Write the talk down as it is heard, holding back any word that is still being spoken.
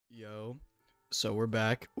Yo, so we're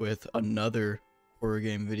back with another horror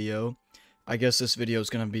game video. I guess this video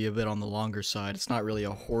is going to be a bit on the longer side. It's not really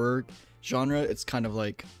a horror genre, it's kind of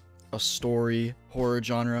like a story horror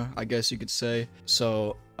genre, I guess you could say.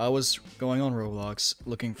 So I was going on Roblox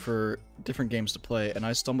looking for different games to play, and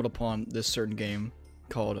I stumbled upon this certain game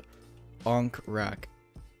called Onk Rack.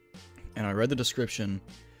 And I read the description: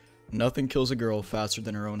 nothing kills a girl faster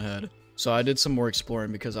than her own head. So I did some more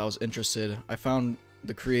exploring because I was interested. I found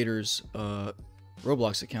the creator's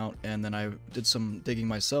Roblox account, and then I did some digging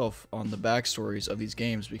myself on the backstories of these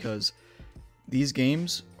games, because these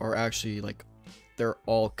games are actually like, they're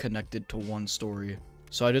all connected to one story.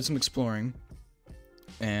 So I did some exploring,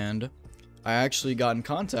 and I actually got in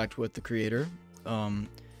contact with the creator.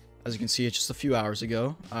 As you can see, it's just a few hours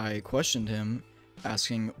ago. I questioned him,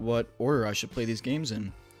 asking what order I should play these games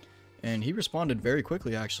in, and he responded very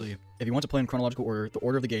quickly, actually. If you want to play in chronological order, the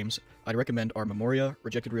order of the games I'd recommend are Memoria,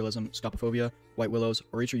 Rejected Realism, Scopophobia, White Willows,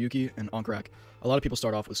 Yuki, and Onk Rack. A lot of people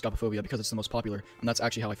start off with Scopophobia because it's the most popular, and that's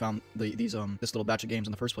actually how I found this little batch of games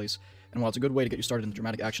in the first place. And while it's a good way to get you started in the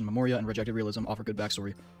dramatic action, Memoria and Rejected Realism offer good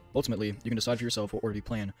backstory. Ultimately, you can decide for yourself what order you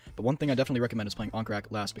play in, but one thing I definitely recommend is playing Onk Rack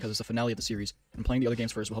last, because it's the finale of the series, and playing the other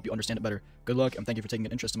games first will help you understand it better. Good luck, and thank you for taking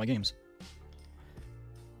an interest in my games.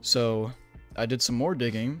 So I did some more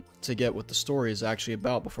digging to get what the story is actually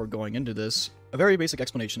about before going into this. A very basic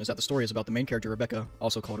explanation is that the story is about the main character Rebecca,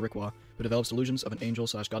 also called Riqua, who develops delusions of an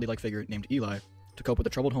angel/godly-like figure named Eli to cope with the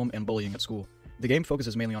troubled home and bullying at school. The game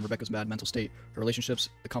focuses mainly on Rebecca's bad mental state, her relationships,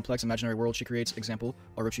 the complex imaginary world she creates, example,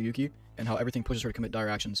 Yuki, and how everything pushes her to commit dire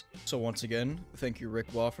actions. So once again, thank you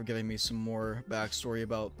Riqua for giving me some more backstory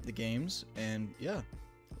about the games, and yeah,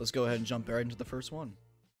 let's go ahead and jump right into the first one.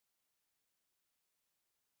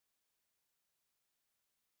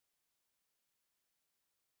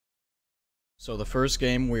 So the first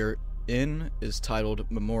game we're in is titled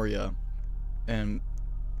Memoria, and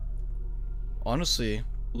honestly,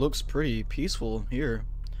 looks pretty peaceful here.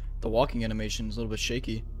 The walking animation is a little bit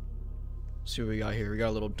shaky. Let's see what we got here. We got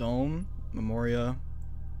a little dome, Memoria,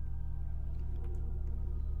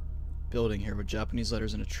 building here with Japanese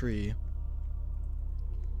letters and a tree.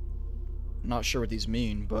 Not sure what these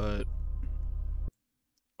mean, but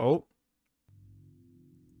oh.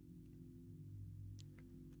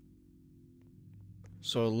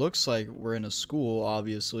 So it looks like we're in a school,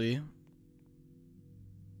 obviously.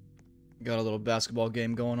 Got a little basketball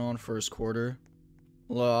game going on, first quarter.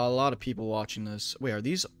 A lot of people watching this. Wait, are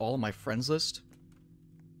these all my friends list?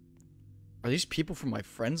 Are these people from my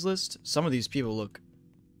friends list? Some of these people look...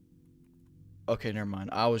 Okay, never mind.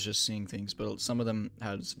 I was just seeing things, but some of them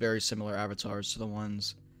had very similar avatars to the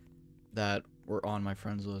ones that were on my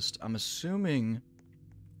friends list. I'm assuming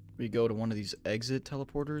we go to one of these exit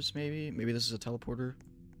teleporters, maybe? Maybe this is a teleporter?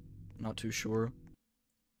 Not too sure.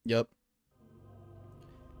 Yep.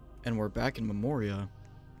 And we're back in Memoria.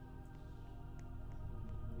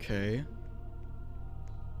 Okay.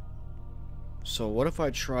 So what if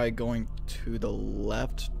I try going to the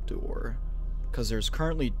left door? Because there's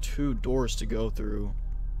currently 2 doors to go through.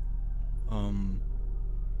 If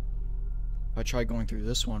I try going through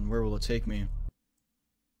this one, where will it take me?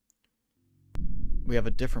 We have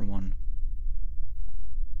a different one.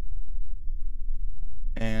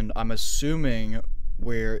 And I'm assuming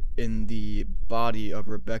we're in the body of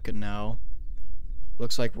Rebecca now.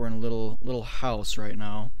 Looks like we're in a little house right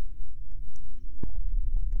now.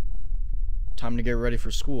 Time to get ready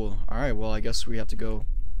for school. Alright, well, I guess we have to go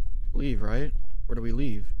leave, right? Where do we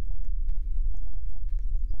leave?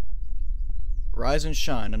 Rise and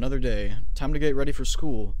shine, another day. Time to get ready for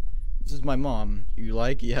school. This is my mom. You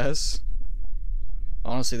like? Yes.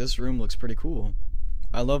 Honestly, this room looks pretty cool.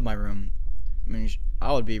 I love my room. I mean,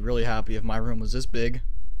 I would be really happy if my room was this big.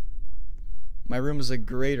 My room is the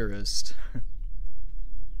greaterest.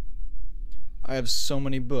 I have so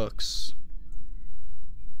many books.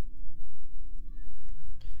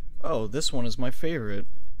 Oh, this one is my favorite.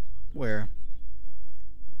 Where?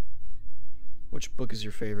 Which book is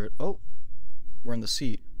your favorite? Oh, we're in the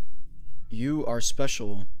seat. You are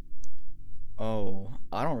special. Oh,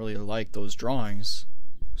 I don't really like those drawings.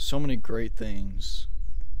 So many great things.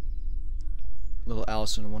 Little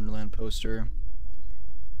Alice in Wonderland poster.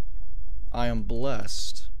 I am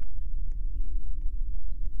blessed.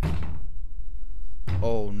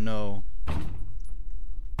 Oh no.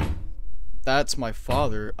 That's my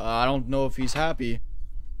father. I don't know if he's happy.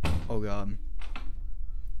 Oh god.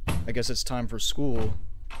 I guess it's time for school.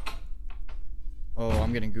 Oh,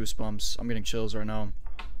 I'm getting goosebumps. I'm getting chills right now.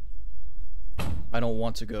 I don't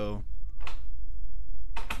want to go.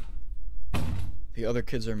 The other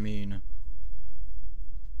kids are mean.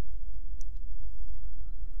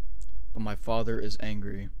 but my father is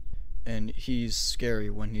angry. And he's scary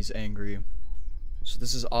when he's angry. So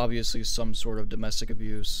this is obviously some sort of domestic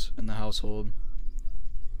abuse in the household.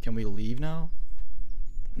 Can we leave now?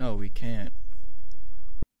 No, we can't.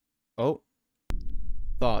 Oh.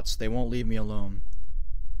 Thoughts. They won't leave me alone.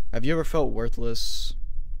 Have you ever felt worthless?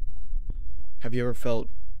 Have you ever felt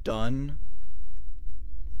done?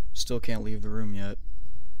 Still can't leave the room yet.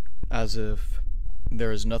 As if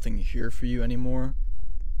there is nothing here for you anymore.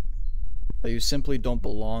 That you simply don't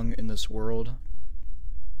belong in this world.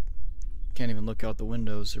 Can't even look out the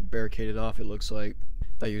windows. They're barricaded off, it looks like.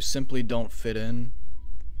 That you simply don't fit in.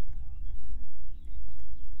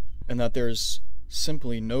 And that there's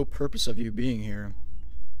simply no purpose of you being here.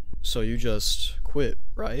 So you just quit,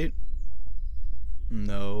 right?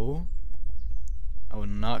 No. I would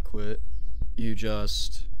not quit. You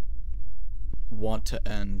just want to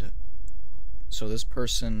end. So this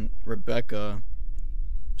person, Rebecca,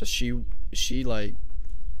 does she like,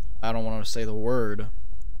 I don't want to say the word,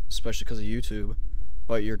 especially because of YouTube,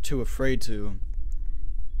 but you're too afraid to.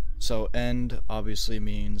 So end obviously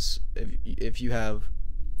means if you have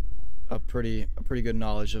a pretty good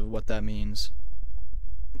knowledge of what that means.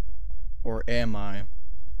 Or am I?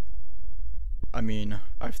 I mean,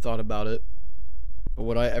 I've thought about it, but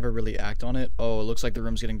would I ever really act on it? Oh, it looks like the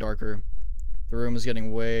room's getting darker. The room is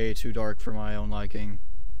getting way too dark for my own liking.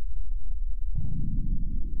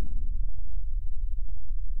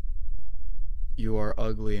 You are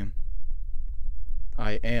ugly.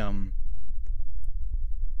 I am.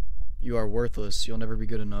 You are worthless. You'll never be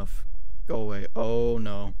good enough. Go away. Oh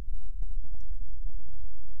no.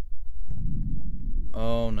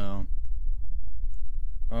 Oh no.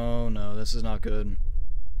 Oh no, this is not good.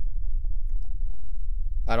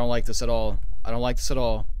 I don't like this at all. I don't like this at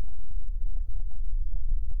all.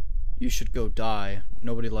 You should go die.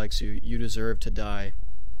 Nobody likes you. You deserve to die.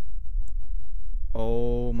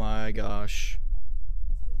 Oh my gosh.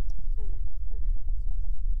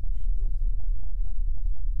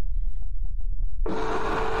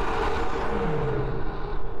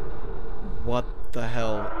 What the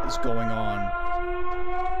hell is going on?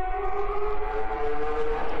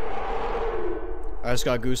 I just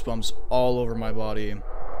got goosebumps all over my body.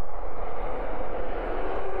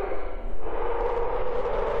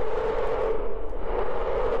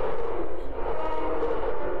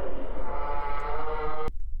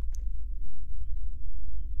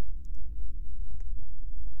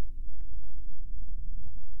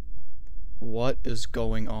 What is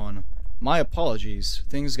going on? My apologies.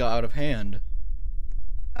 Things got out of hand.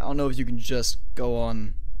 I don't know if you can just go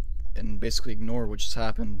on and basically ignore what just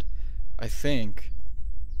happened. I think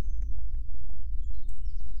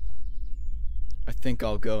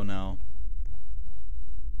I'll go now.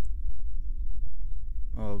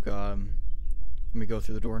 Oh god. Let me go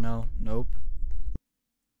through the door now. Nope.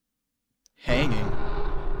 Hanging.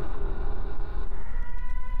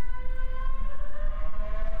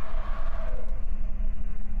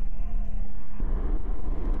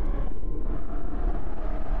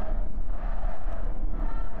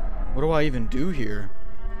 What do I even do here?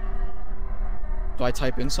 Do I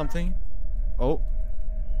type in something? Oh.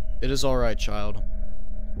 It is alright, child.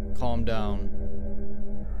 Calm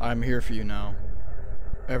down. I'm here for you now.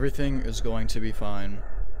 Everything is going to be fine.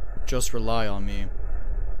 Just rely on me.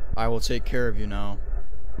 I will take care of you now.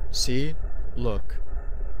 See? Look.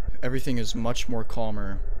 Everything is much more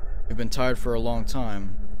calmer. You've been tired for a long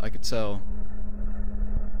time, I could tell.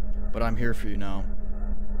 But I'm here for you now.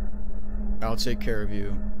 I'll take care of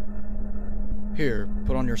you. Here,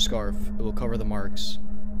 put on your scarf. It will cover the marks.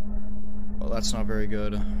 Well, that's not very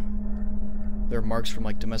good. There are marks from,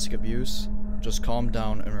 like, domestic abuse. Just calm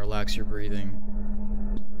down and relax your breathing.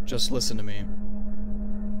 Just listen to me.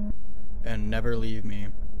 And never leave me.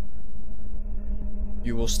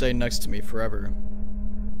 You will stay next to me forever.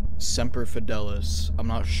 Semper Fidelis. I'm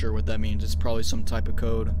not sure what that means. It's probably some type of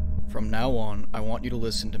code. From now on, I want you to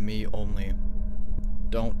listen to me only.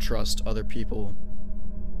 Don't trust other people.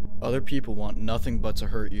 Other people want nothing but to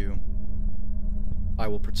hurt you. I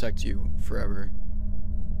will protect you forever.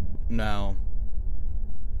 Now,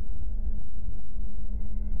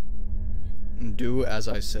 do as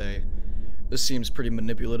I say. This seems pretty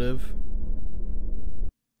manipulative.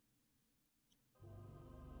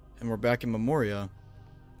 And we're back in Memoria.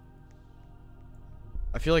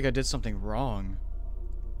 I feel like I did something wrong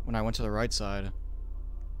when I went to the right side.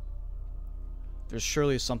 There's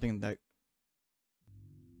surely something that...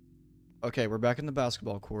 Okay, we're back in the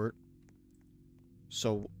basketball court.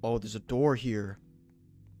 So, oh, there's a door here.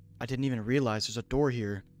 I didn't even realize there's a door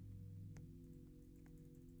here.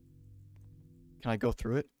 Can I go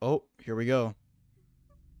through it? Oh, here we go.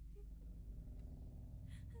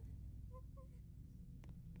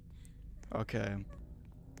 Okay.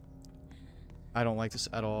 I don't like this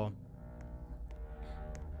at all.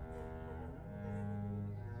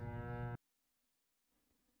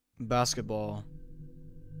 Basketball.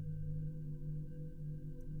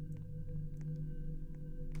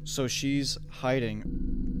 So she's hiding.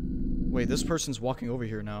 Wait, this person's walking over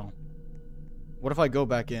here now. What if I go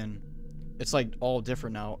back in? It's like all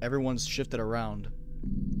different now. Everyone's shifted around.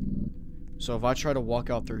 So if I try to walk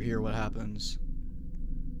out through here, what happens?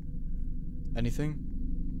 Anything?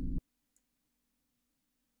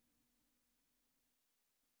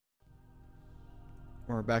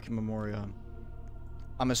 We're back in Memoria.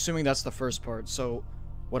 I'm assuming that's the first part. So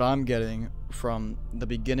what I'm getting from the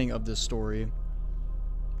beginning of this story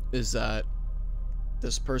is that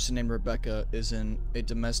this person named Rebecca is in a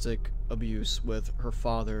domestic abuse with her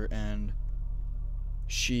father, and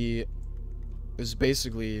she is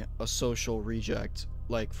basically a social reject,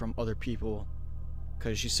 like, from other people,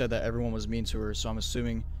 because she said that everyone was mean to her. So I'm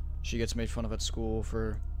assuming she gets made fun of at school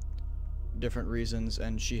for different reasons,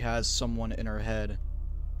 and she has someone in her head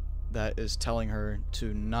that is telling her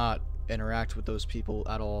to not interact with those people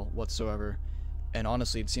at all whatsoever. And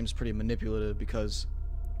honestly, it seems pretty manipulative, because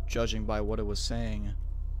judging by what it was saying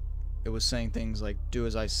things like, do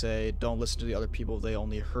as I say, don't listen to the other people, they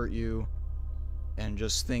only hurt you, and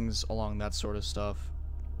just things along that sort of stuff.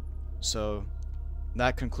 So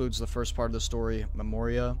that concludes the first part of the story,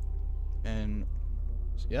 Memoria, and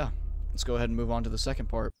yeah, let's go ahead and move on to the second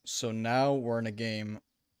part. So now we're in a game,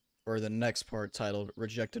 or the next part, titled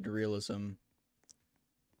Rejected Realism.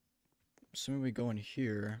 Assuming we go in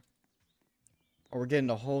here. Oh, we're getting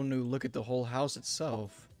a whole new look at the whole house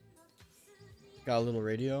itself. Got a little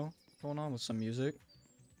radio going on with some music.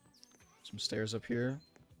 Some stairs up here.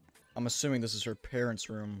 I'm assuming this is her parents'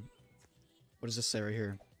 room. What does this say right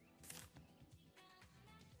here?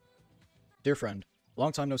 Dear friend,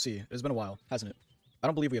 long time no see. It has been a while, hasn't it? I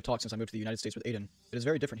don't believe we have talked since I moved to the United States with Aiden. It is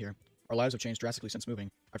very different here. Our lives have changed drastically since moving.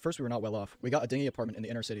 At first we were not well off. We got a dingy apartment in the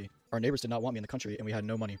inner city. Our neighbors did not want me in the country, and we had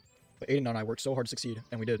no money. But Aiden and I worked so hard to succeed,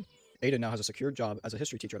 and we did. Aiden now has a secure job as a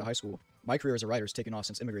history teacher at a high school. My career as a writer has taken off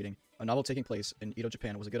since immigrating. A novel taking place in Edo,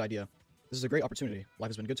 Japan was a good idea. This is a great opportunity. Life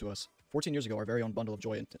has been good to us. 14 years ago, our very own bundle of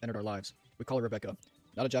joy entered our lives. We call her Rebecca.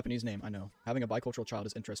 Not a Japanese name, I know. Having a bicultural child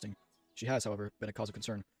is interesting. She has, however, been a cause of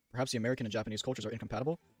concern. Perhaps the American and Japanese cultures are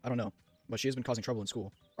incompatible? I don't know. But she has been causing trouble in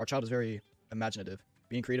school. Our child is very imaginative.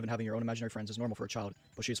 Being creative and having your own imaginary friends is normal for a child,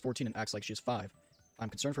 but she is 14 and acts like she is 5. I'm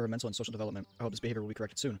concerned for her mental and social development. I hope this behavior will be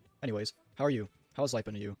corrected soon. Anyways, how are you? How has life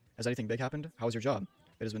been to you? Has anything big happened? How is your job?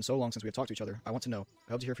 It has been so long since we have talked to each other. I want to know.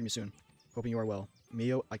 I hope to hear from you soon. Hoping you are well.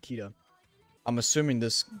 Mio Akita. I'm assuming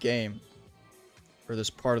this game, or this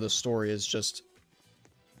part of the story, is just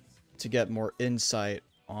to get more insight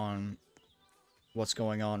on what's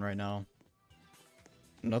going on right now.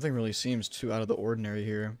 Nothing really seems too out of the ordinary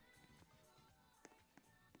here.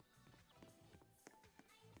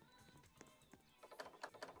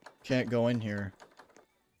 Can't go in here.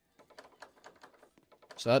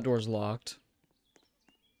 So that door's locked.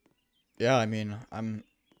 Yeah, I mean, I'm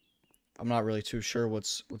not really too sure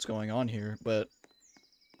what's going on here, but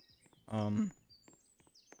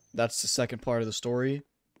that's the second part of the story,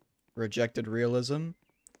 Rejected Realism,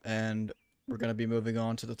 and we're going to be moving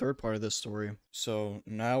on to the third part of this story. So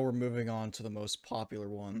now we're moving on to the most popular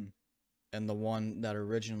one, and the one that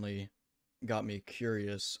originally got me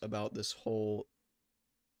curious about this whole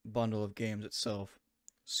bundle of games itself,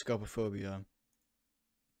 Scopophobia.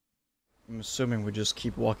 I'm assuming we just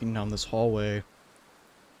keep walking down this hallway.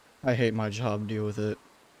 I hate my job, deal with it.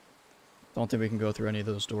 Don't think we can go through any of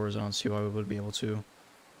those doors. I don't see why we would be able to.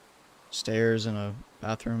 Stairs and a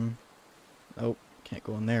bathroom. Nope, can't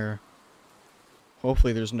go in there.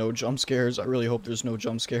 Hopefully there's no jump scares. I really hope there's no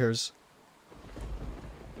jump scares.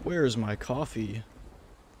 Where's my coffee?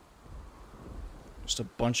 Just a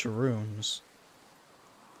bunch of rooms.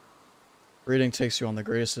 Reading takes you on the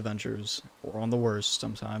greatest adventures, or on the worst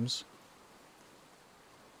sometimes.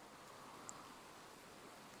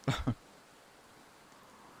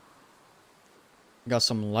 Got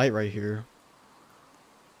some light right here.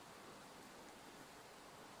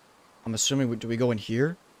 I'm assuming, do we go in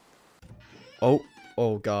here?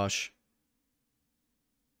 Oh gosh.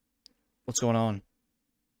 What's going on?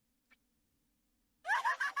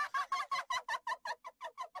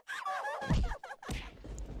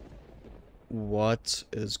 What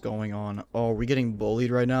is going on? Oh, are we getting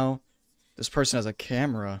bullied right now? This person has a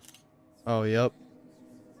camera. Oh, yep.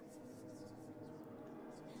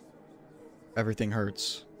 Everything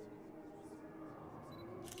hurts.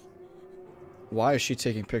 Why is she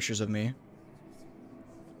taking pictures of me?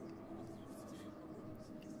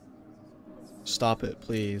 Stop it,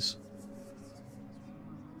 please.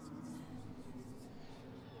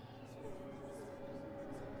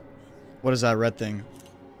 What is that red thing?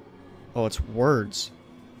 Oh, it's words.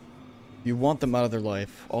 You want them out of their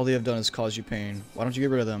life. All they have done is cause you pain. Why don't you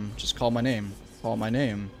get rid of them? Just call my name. Call my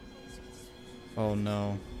name. Oh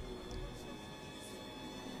no.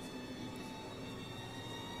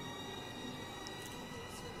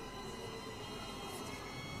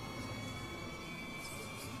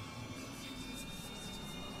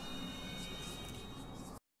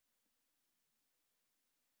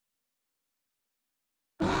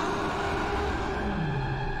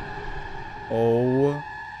 Oh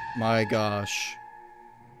my gosh.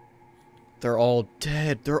 They're all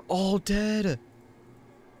dead. They're all dead.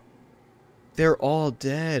 They're all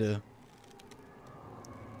dead.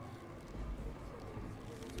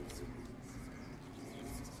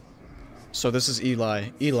 So this is Eli.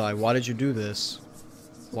 Eli, why did you do this?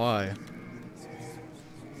 Why?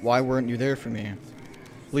 Why weren't you there for me?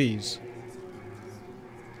 Please.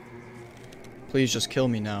 Please just kill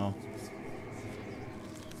me now.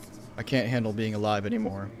 I can't handle being alive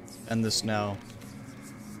anymore. End this now.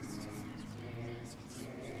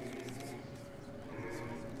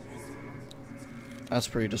 That's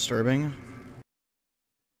pretty disturbing.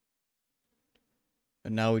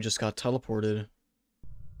 And now we just got teleported.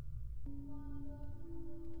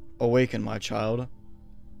 Awaken, my child.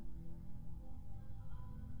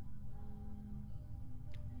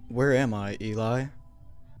 Where am I, Eli?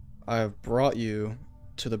 I have brought you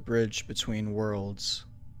to the bridge between worlds.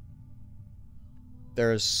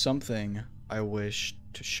 There is something I wish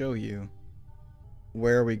to show you.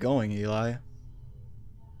 Where are we going, Eli?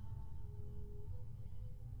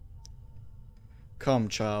 Come,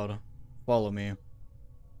 child. Follow me.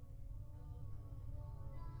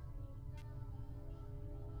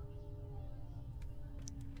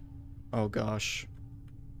 Oh gosh.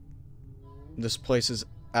 This place is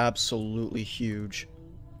absolutely huge.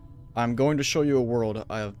 I'm going to show you a world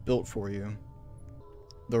I have built for you.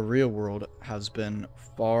 The real world has been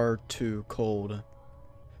far too cold.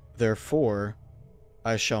 Therefore,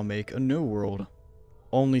 I shall make a new world,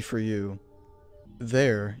 only for you.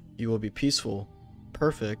 There, you will be peaceful,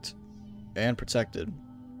 perfect, and protected.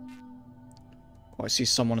 Oh, I see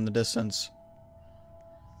someone in the distance.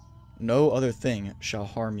 No other thing shall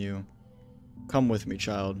harm you. Come with me,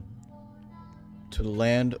 child, to the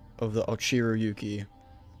land of the Ochiruyuki.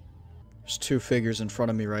 There's two figures in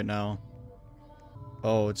front of me right now.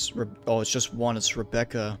 Oh, it's just one. It's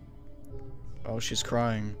Rebecca. Oh, she's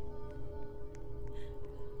crying.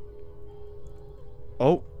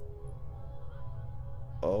 Oh.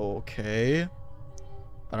 Okay.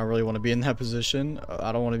 I don't really want to be in that position.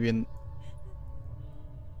 I don't want to be in...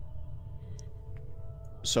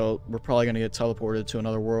 So, we're probably going to get teleported to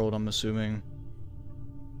another world, I'm assuming.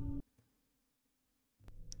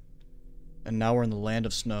 And now we're in the land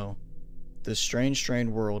of snow. This strange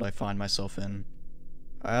world I find myself in.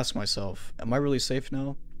 I ask myself, am I really safe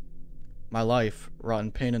now? My life, wrought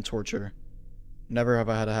in pain and torture. Never have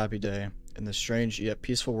I had a happy day. In this strange yet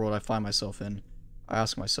peaceful world I find myself in, I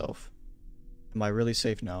ask myself, am I really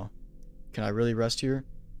safe now? Can I really rest here?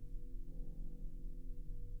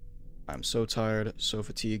 I'm so tired, so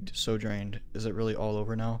fatigued, so drained. Is it really all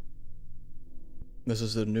over now? This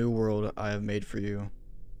is the new world I have made for you.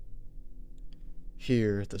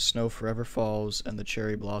 Here, the snow forever falls and the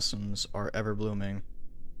cherry blossoms are ever blooming.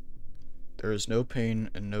 There is no pain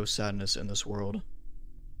and no sadness in this world.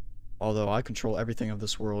 Although I control everything of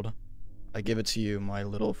this world, I give it to you, my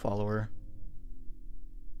little follower.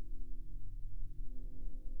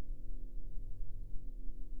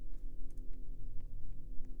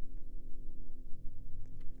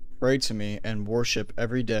 Pray to me and worship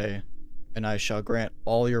every day, and I shall grant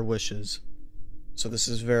all your wishes. So this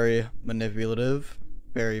is very manipulative.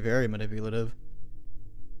 Very, very manipulative.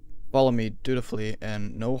 Follow me dutifully,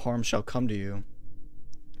 and no harm shall come to you.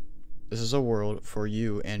 This is a world for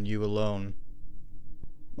you and you alone.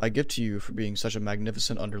 My gift to you for being such a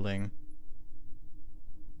magnificent underling.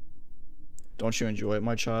 Don't you enjoy it,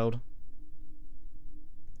 my child?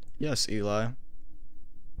 Yes, Eli.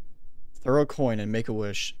 Throw a coin and make a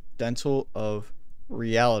wish. Dental of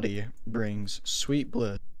reality brings sweet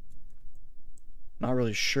bliss. Not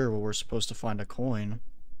really sure where we're supposed to find a coin.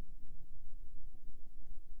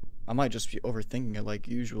 I might just be overthinking it like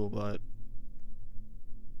usual, but...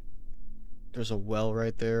 There's a well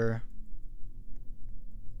right there.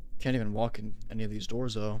 Can't even walk in any of these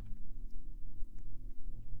doors, though.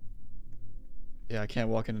 Yeah, I can't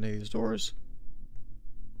walk in any of these doors.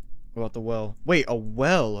 What about the well? Wait, a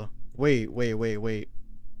well! Wait.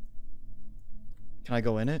 Can I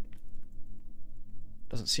go in it?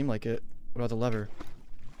 Doesn't seem like it. What about the lever?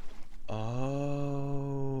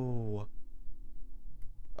 Oh.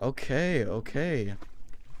 Okay, okay.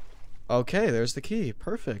 Okay, there's the key.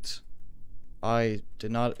 Perfect. I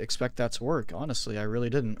did not expect that to work, honestly. I really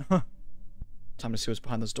didn't. Time to see what's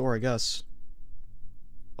behind this door, I guess.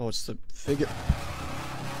 Oh, it's the figure.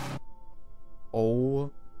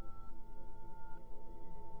 Oh.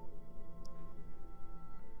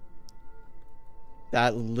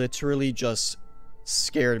 That literally just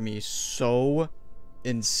scared me so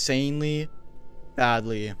insanely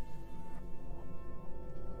badly.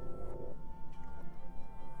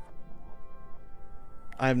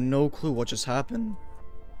 I have no clue what just happened.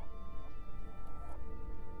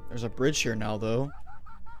 There's a bridge here now, though.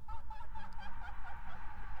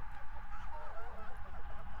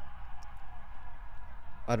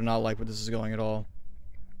 I do not like where this is going at all.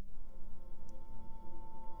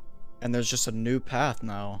 And there's just a new path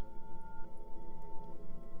now.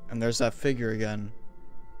 And there's that figure again.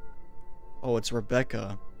 Oh, it's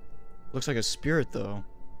Rebecca. Looks like a spirit, though.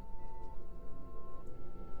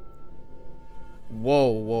 Whoa,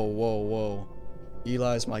 whoa, whoa, whoa.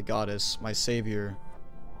 Eli's my goddess, my savior.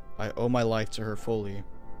 I owe my life to her fully.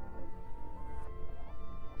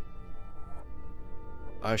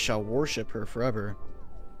 I shall worship her forever.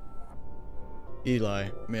 Eli,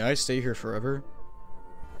 may I stay here forever?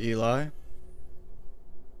 Eli?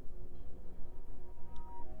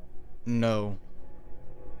 No.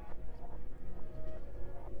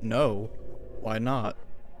 No? Why not?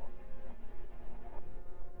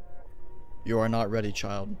 You are not ready,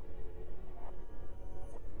 child.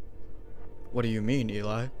 What do you mean,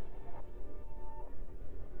 Eli?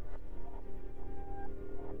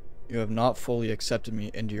 You have not fully accepted me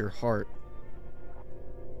into your heart.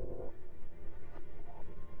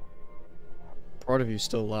 Part of you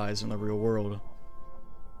still lies in the real world.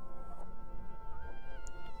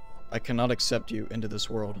 I cannot accept you into this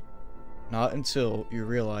world. Not until you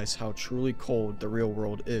realize how truly cold the real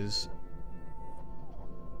world is.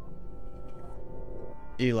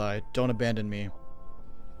 Eli, don't abandon me.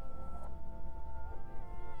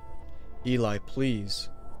 Eli, please.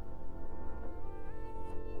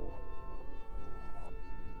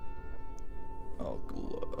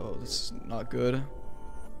 Oh, this is not good.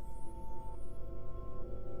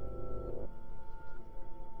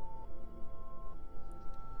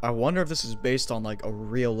 I wonder if this is based on, like, a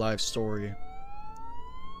real-life story.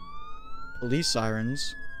 Police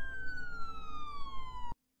sirens.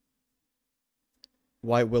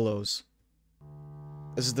 White Willows.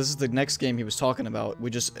 This is the next game he was talking about. We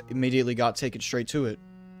just immediately got taken straight to it.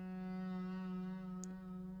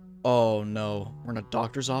 Oh, no. We're in a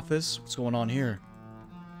doctor's office? What's going on here?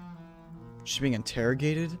 She's being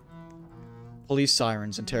interrogated? Police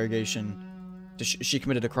sirens, interrogation. She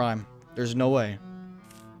committed a crime. There's no way.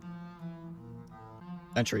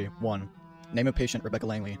 Entry 1. Name of patient, Rebecca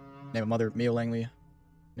Langley. Name of mother, Mia Langley.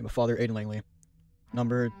 Name of father, Aiden Langley.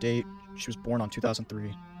 Number, date, she was born on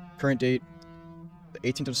 2003. Current date, the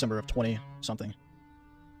 18th of December of 20-something.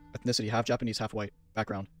 Ethnicity, half Japanese, half white.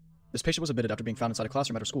 Background. This patient was admitted after being found inside a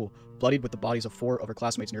classroom at her school, bloodied with the bodies of 4 of her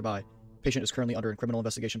classmates nearby. Patient is currently under criminal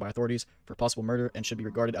investigation by authorities for possible murder and should be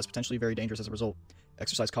regarded as potentially very dangerous as a result.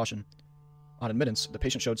 Exercise caution. On admittance, the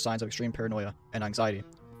patient showed signs of extreme paranoia and anxiety.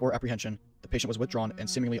 For apprehension, the patient was withdrawn and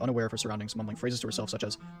seemingly unaware of her surroundings, mumbling phrases to herself such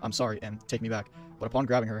as, "I'm sorry," and "Take me back." But upon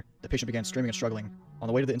grabbing her, the patient began screaming and struggling. On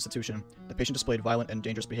the way to the institution, the patient displayed violent and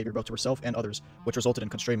dangerous behavior both to herself and others, which resulted in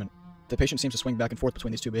constrainment. The patient seems to swing back and forth between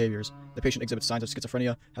these two behaviors. The patient exhibits signs of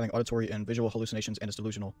schizophrenia, having auditory and visual hallucinations, and is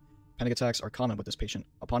delusional. Panic attacks are common with this patient.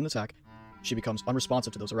 Upon an attack, she becomes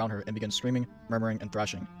unresponsive to those around her and begins screaming, murmuring, and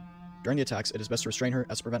thrashing. During the attacks, it is best to restrain her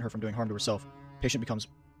as to prevent her from doing harm to herself. Patient becomes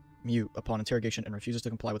mute upon interrogation and refuses to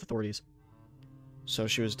comply with authorities. So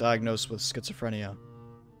she was diagnosed with schizophrenia. I'm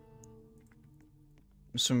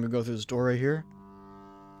assuming we go through this door right here.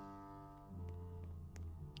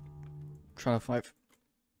 Trying to find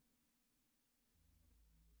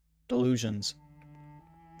delusions.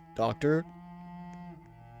 Doctor?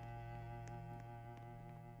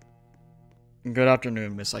 Good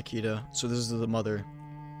afternoon, Miss Aikida. So this is the mother.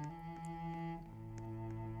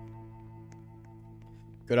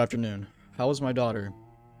 Good afternoon. How is my daughter?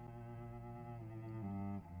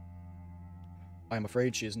 I am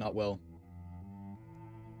afraid she is not well.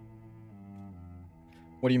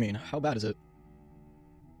 What do you mean? How bad is it?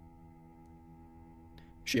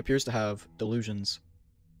 She appears to have delusions.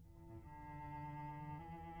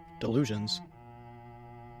 Delusions?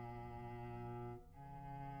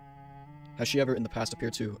 Has she ever in the past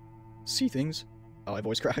appeared to see things? Oh, my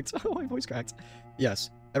voice cracked. Oh, my voice cracked. Yes.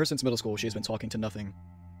 Ever since middle school, she has been talking to nothing.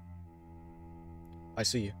 I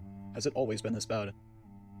see. Has it always been this bad?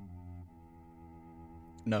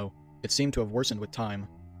 No. It seemed to have worsened with time.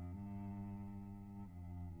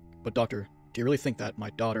 But doctor, do you really think that my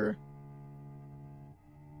daughter...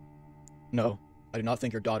 No, I do not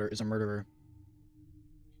think your daughter is a murderer.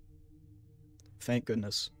 Thank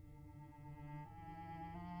goodness.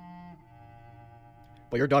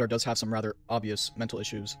 But your daughter does have some rather obvious mental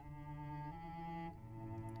issues.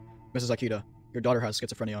 Mrs. Akita, your daughter has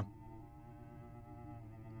schizophrenia.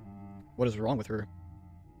 What is wrong with her?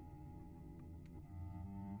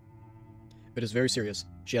 It is very serious.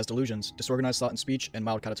 She has delusions, disorganized thought and speech, and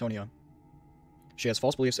mild catatonia. She has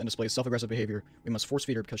false beliefs and displays self-aggressive behavior. We must force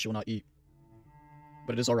feed her because she will not eat.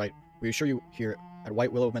 But it is alright. We assure you here at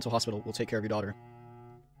White Willow Mental Hospital will take care of your daughter.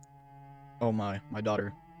 Oh my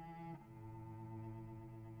daughter.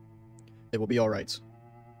 It will be alright.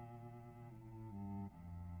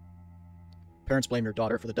 Parents blame your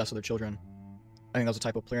daughter for the deaths of their children. I think that was a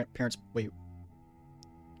typo. Parents... Wait.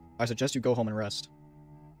 I suggest you go home and rest.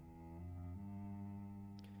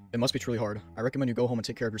 It must be truly hard. I recommend you go home and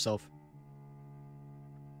take care of yourself.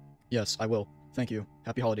 Yes, I will. Thank you.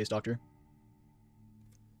 Happy holidays, doctor.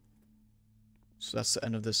 So that's the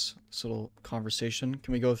end of this little conversation.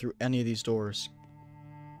 Can we go through any of these doors?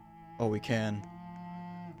 Oh, we can.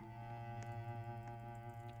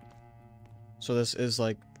 So this is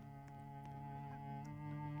like...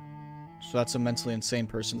 So that's a mentally insane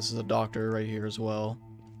person. This is a doctor right here as well.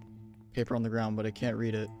 Paper on the ground, but I can't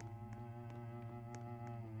read it.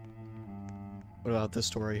 What about this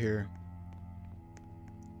door right here?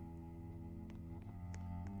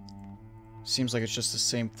 Seems like it's just the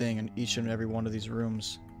same thing in each and every one of these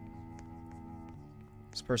rooms.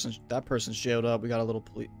 That person's jailed up. We got a little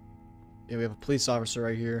yeah, we have a police officer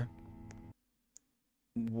right here.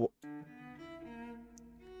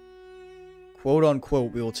 Quote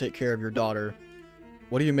unquote, we will take care of your daughter.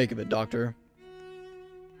 What do you make of it, doctor?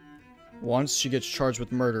 Once she gets charged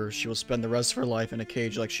with murder, she will spend the rest of her life in a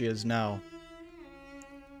cage like she is now.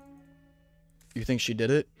 You think she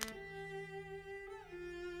did it?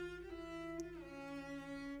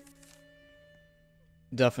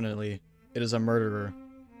 Definitely. It is a murderer.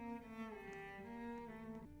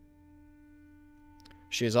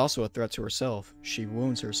 She is also a threat to herself. She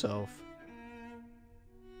wounds herself.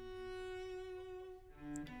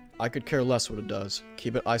 I could care less what it does.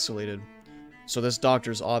 Keep it isolated. So this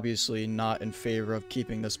doctor's obviously not in favor of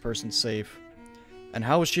keeping this person safe. And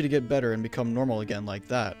how is she to get better and become normal again like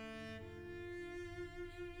that?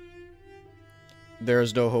 There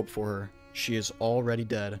is no hope for her. She is already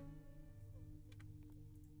dead.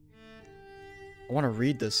 I want to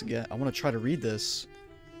read this again. I want to try to read this.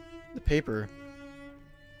 The paper.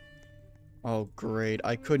 Oh, great.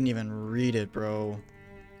 I couldn't even read it, bro.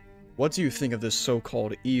 What do you think of this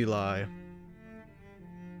so-called Eli?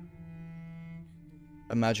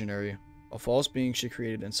 Imaginary. A false being she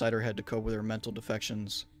created inside her head to cope with her mental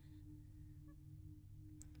defections.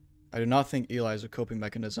 I do not think Eli is a coping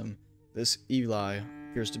mechanism. This Eli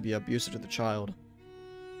appears to be abusive to the child.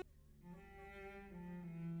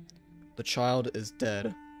 The child is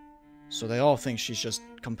dead. So they all think she's just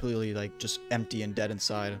completely, like, just empty and dead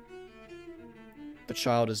inside. The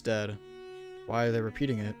child is dead. Why are they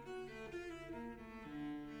repeating it?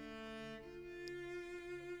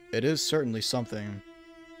 It is certainly something.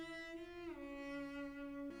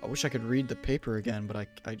 I wish I could read the paper again, but I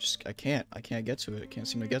can't. I can't get to it. I can't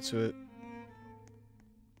seem to get to it.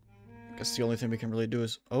 I guess the only thing we can really do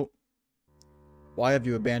is... Oh. Why have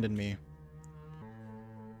you abandoned me?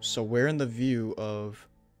 So we're in the view of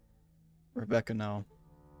Rebecca now.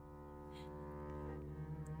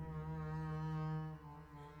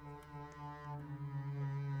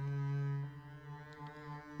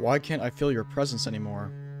 Why can't I feel your presence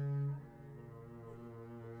anymore?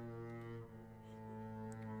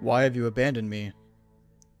 Why have you abandoned me?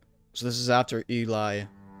 So this is after Eli,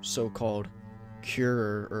 so-called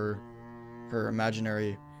cure or her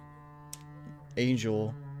imaginary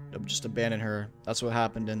angel, just abandoned her. That's what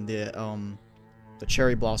happened in the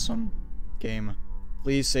Cherry Blossom game.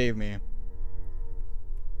 Please save me.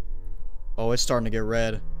 Oh, it's starting to get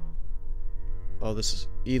red. Oh, this is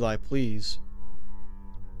Eli, please.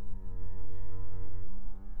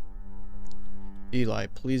 Eli,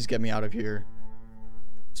 please get me out of here.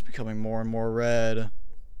 It's becoming more and more red.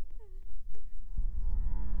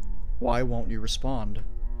 Why won't you respond?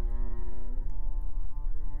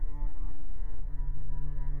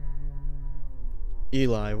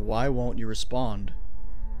 Eli, why won't you respond?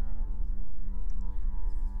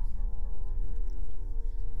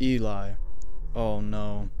 Eli. Oh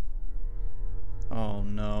no. Oh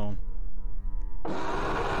no.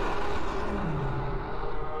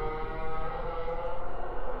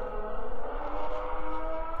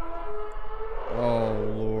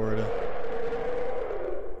 Oh Lord.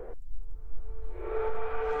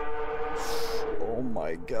 Oh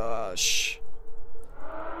my gosh.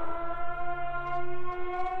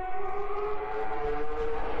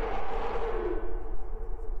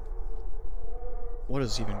 What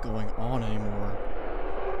is even going on anymore?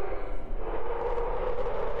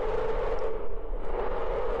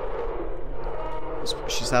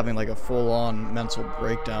 She's having like a full-on mental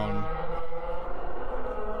breakdown.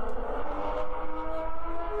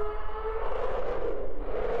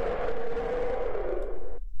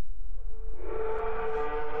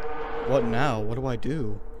 What now? What do I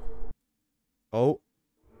do? Oh.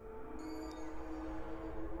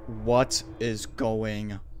 What is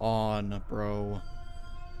going on, bro?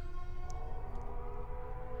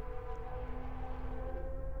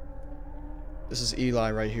 This is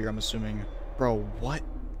Eli right here, I'm assuming. Bro, what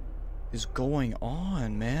is going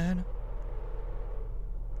on, man?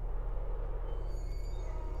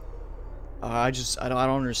 I don't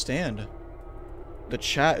understand. The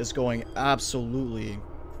chat is going absolutely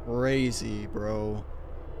crazy, bro.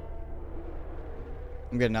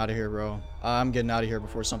 I'm getting out of here, bro. I'm getting out of here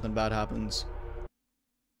before something bad happens.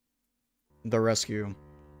 The rescue.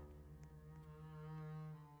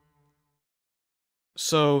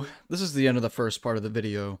 So, this is the end of the first part of the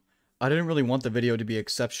video. I didn't really want the video to be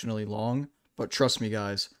exceptionally long, but trust me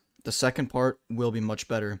guys, the second part will be much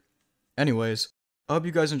better. Anyways, I hope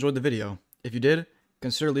you guys enjoyed the video. If you did,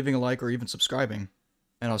 consider leaving a like or even subscribing.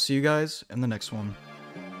 And I'll see you guys in the next one.